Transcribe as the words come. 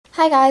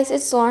Hi guys,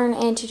 it's Lauren,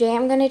 and today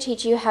I'm going to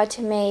teach you how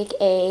to make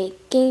a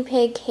guinea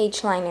pig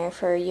cage liner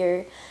for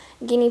your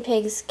guinea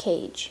pig's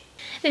cage.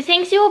 The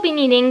things you will be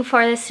needing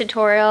for this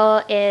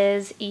tutorial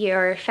is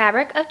your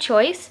fabric of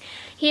choice.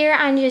 Here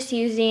I'm just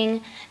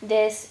using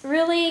this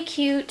really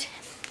cute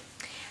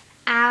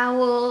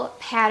owl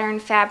pattern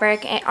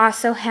fabric. It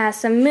also has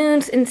some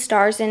moons and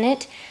stars in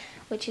it,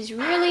 which is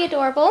really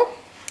adorable.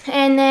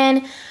 And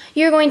then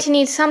you're going to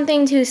need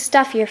something to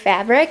stuff your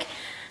fabric.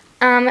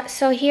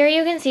 So here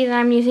you can see that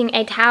I'm using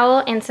a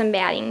towel and some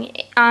batting.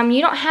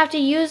 You don't have to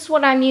use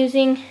what I'm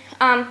using.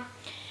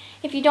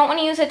 If you don't want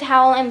to use a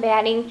towel and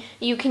batting,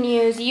 you can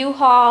use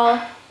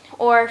U-Haul,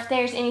 or if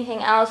there's anything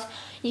else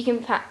you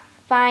can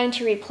find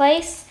to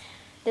replace,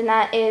 then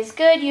that is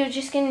good. You're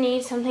just going to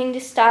need something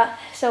to stuff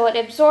so it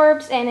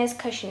absorbs and is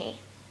cushiony.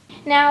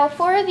 Now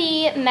for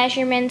the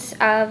measurements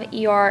of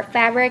your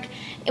fabric,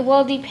 it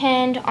will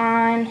depend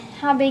on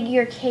how big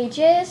your cage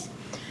is.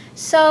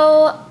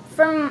 So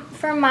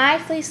for my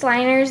fleece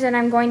liners that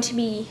I'm going to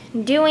be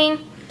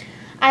doing,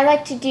 I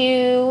like to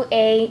do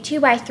a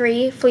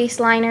 2x3 fleece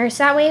liner,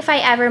 so that way if I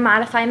ever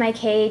modify my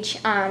cage,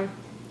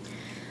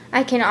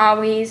 I can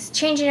always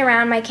change it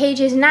around. My cage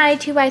is not a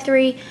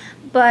 2x3,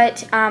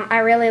 but I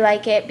really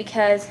like it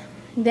because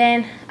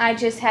then I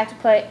just have to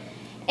put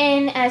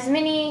in as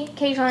many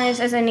cage liners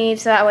as I need,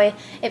 so that way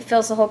it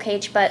fills the whole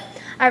cage. But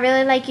I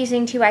really like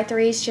using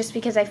 2x3s just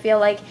because I feel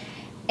like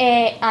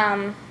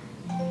it,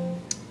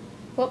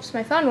 whoops,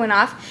 my phone went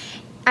off.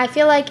 I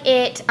feel like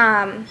it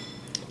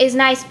is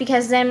nice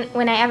because then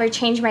when I ever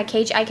change my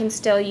cage, I can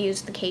still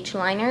use the cage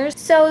liners.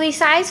 So the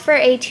size for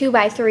a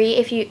 2x3,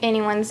 if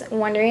anyone's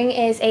wondering,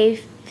 is a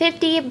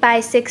 50 by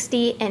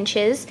 60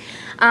 inches.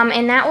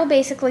 And that will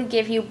basically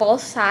give you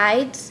both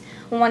sides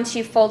once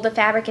you fold the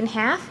fabric in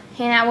half.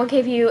 And that will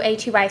give you a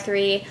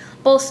 2x3,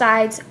 both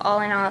sides,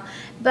 all in all.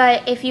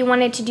 But if you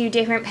wanted to do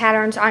different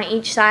patterns on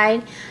each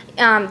side,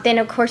 then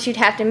of course you'd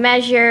have to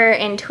measure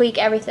and tweak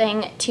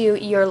everything to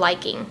your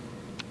liking.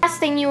 Last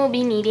thing you will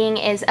be needing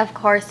is of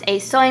course a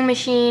sewing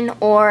machine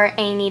or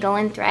a needle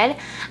and thread.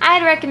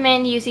 I'd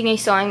recommend using a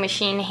sewing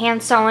machine.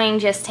 Hand sewing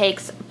just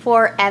takes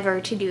forever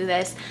to do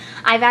this.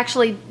 I've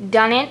actually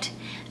done it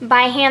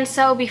by hand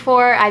sew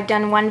before. I've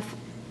done one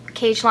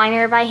cage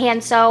liner by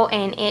hand sew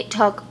and it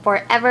took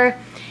forever.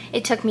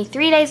 It took me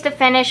 3 days to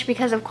finish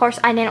because of course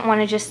I didn't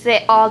want to just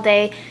sit all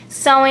day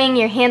sewing.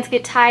 Your hands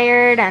get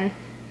tired and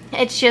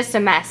it's just a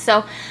mess.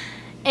 So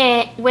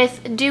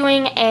with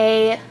doing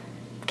a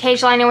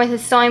cage liner with a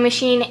sewing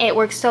machine, it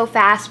works so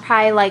fast,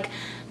 probably like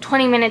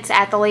 20 minutes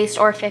at the least,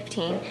 or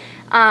 15.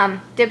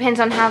 Depends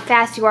on how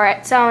fast you are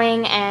at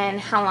sewing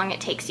and how long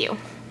it takes you.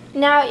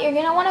 Now you're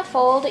going to want to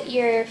fold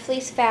your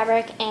fleece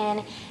fabric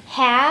in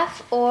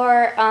half,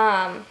 or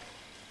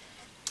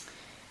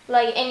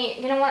and you're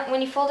going to want,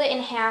 when you fold it in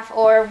half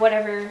or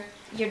whatever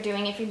you're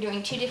doing, if you're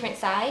doing two different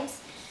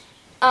sides,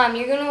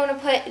 you're going to want to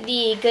put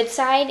the good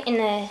side in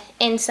the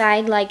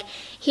inside. Like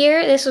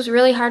here, this was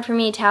really hard for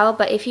me to tell,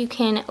 but if you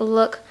can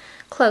look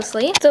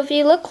closely. So if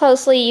you look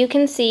closely, you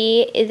can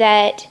see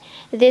that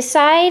this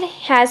side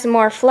has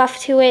more fluff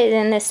to it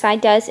than this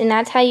side does, and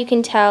that's how you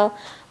can tell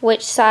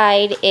which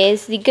side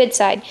is the good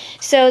side.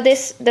 So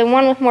the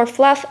one with more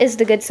fluff is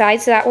the good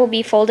side, so that will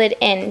be folded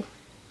in.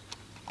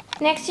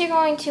 Next, you're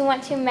going to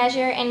want to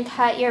measure and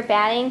cut your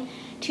batting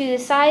to the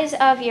size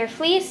of your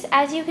fleece.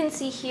 As you can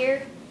see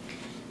here,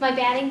 my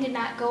batting did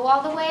not go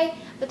all the way,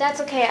 but that's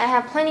okay. I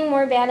have plenty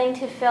more batting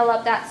to fill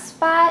up that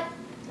spot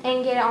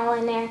and get it all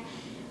in there.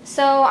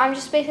 So I'm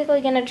just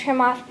basically going to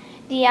trim off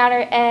the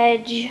outer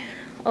edge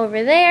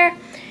over there,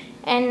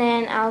 and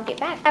then I'll get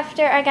back.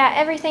 After I got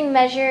everything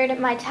measured,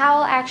 my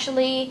towel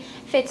actually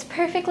fits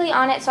perfectly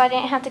on it, so I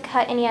didn't have to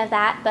cut any of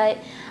that, but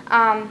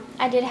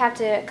I did have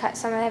to cut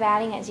some of the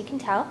batting, as you can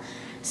tell.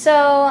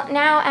 So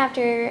now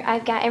after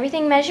I've got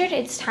everything measured,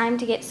 it's time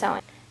to get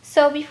sewing.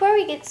 So before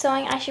we get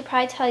sewing, I should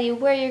probably tell you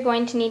where you're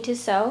going to need to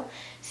sew.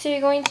 So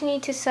you're going to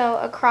need to sew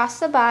across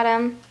the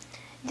bottom,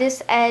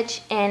 this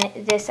edge, and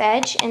this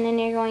edge, and then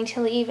you're going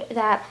to leave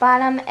that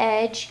bottom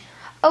edge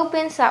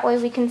open so that way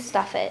we can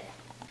stuff it.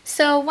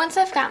 So once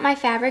I've got my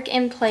fabric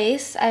in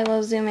place, I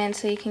will zoom in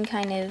so you can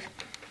kind of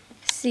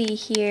see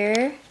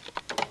here.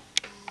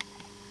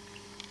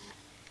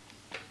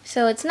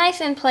 So it's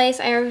nice in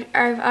place. I've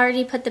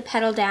already put the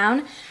pedal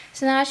down,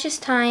 so now it's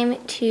just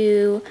time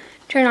to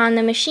turn on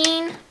the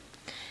machine.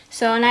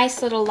 So a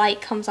nice little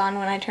light comes on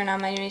when I turn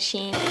on my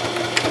machine.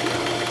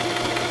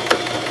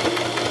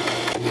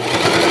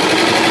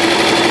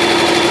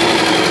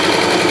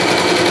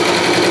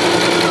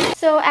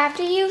 So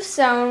after you've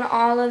sewn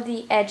all of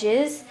the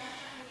edges,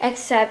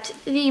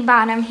 except the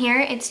bottom here,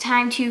 it's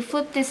time to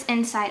flip this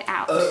inside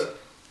out.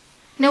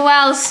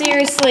 Noelle,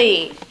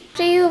 seriously!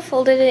 After you have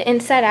folded it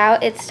inside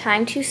out, it's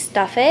time to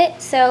stuff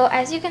it. So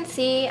as you can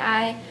see,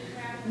 I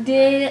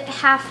did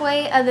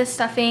halfway of the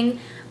stuffing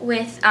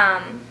with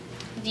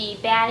the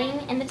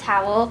batting and the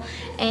towel,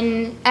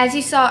 and as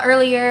you saw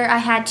earlier, I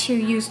had to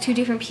use two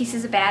different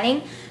pieces of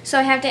batting, so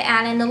I have to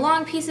add in the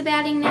long piece of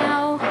batting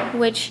now,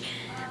 which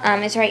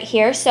is right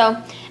here.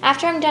 So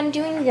after I'm done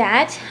doing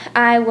that,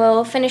 I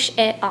will finish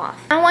it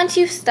off. Now once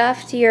you've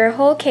stuffed your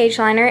whole cage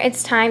liner,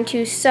 it's time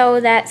to sew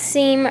that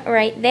seam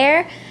right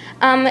there.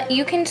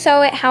 You can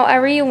sew it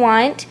however you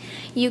want.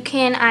 You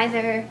can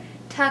either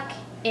tuck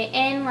it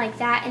in like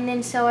that and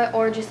then sew it,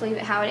 or just leave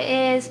it how it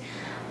is.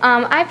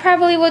 I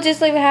probably will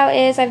just leave it how it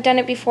is. I've done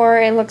it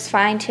before. It looks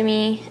fine to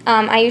me.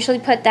 I usually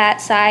put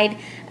that side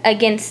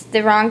against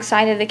the wrong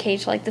side of the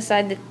cage, like the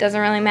side that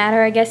doesn't really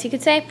matter, I guess you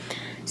could say.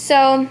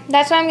 So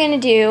that's what I'm going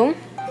to do.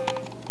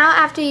 Now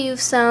after you've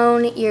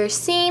sewn your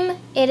seam,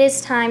 it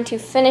is time to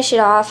finish it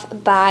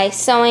off by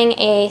sewing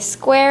a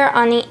square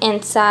on the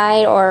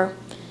inside, or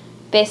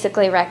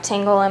basically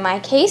rectangle in my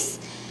case.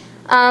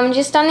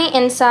 Just on the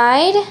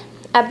inside,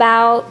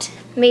 about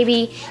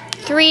maybe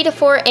 3 to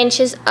 4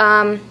 inches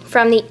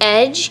from the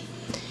edge,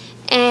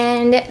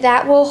 and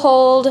that will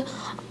hold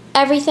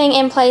everything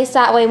in place.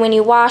 That way when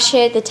you wash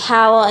it, the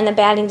towel and the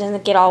batting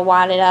doesn't get all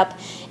wadded up.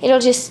 It'll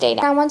just stay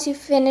down. Now once you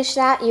finish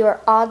that, you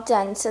are all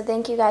done. So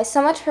thank you guys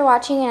so much for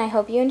watching, and I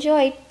hope you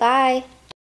enjoyed. Bye!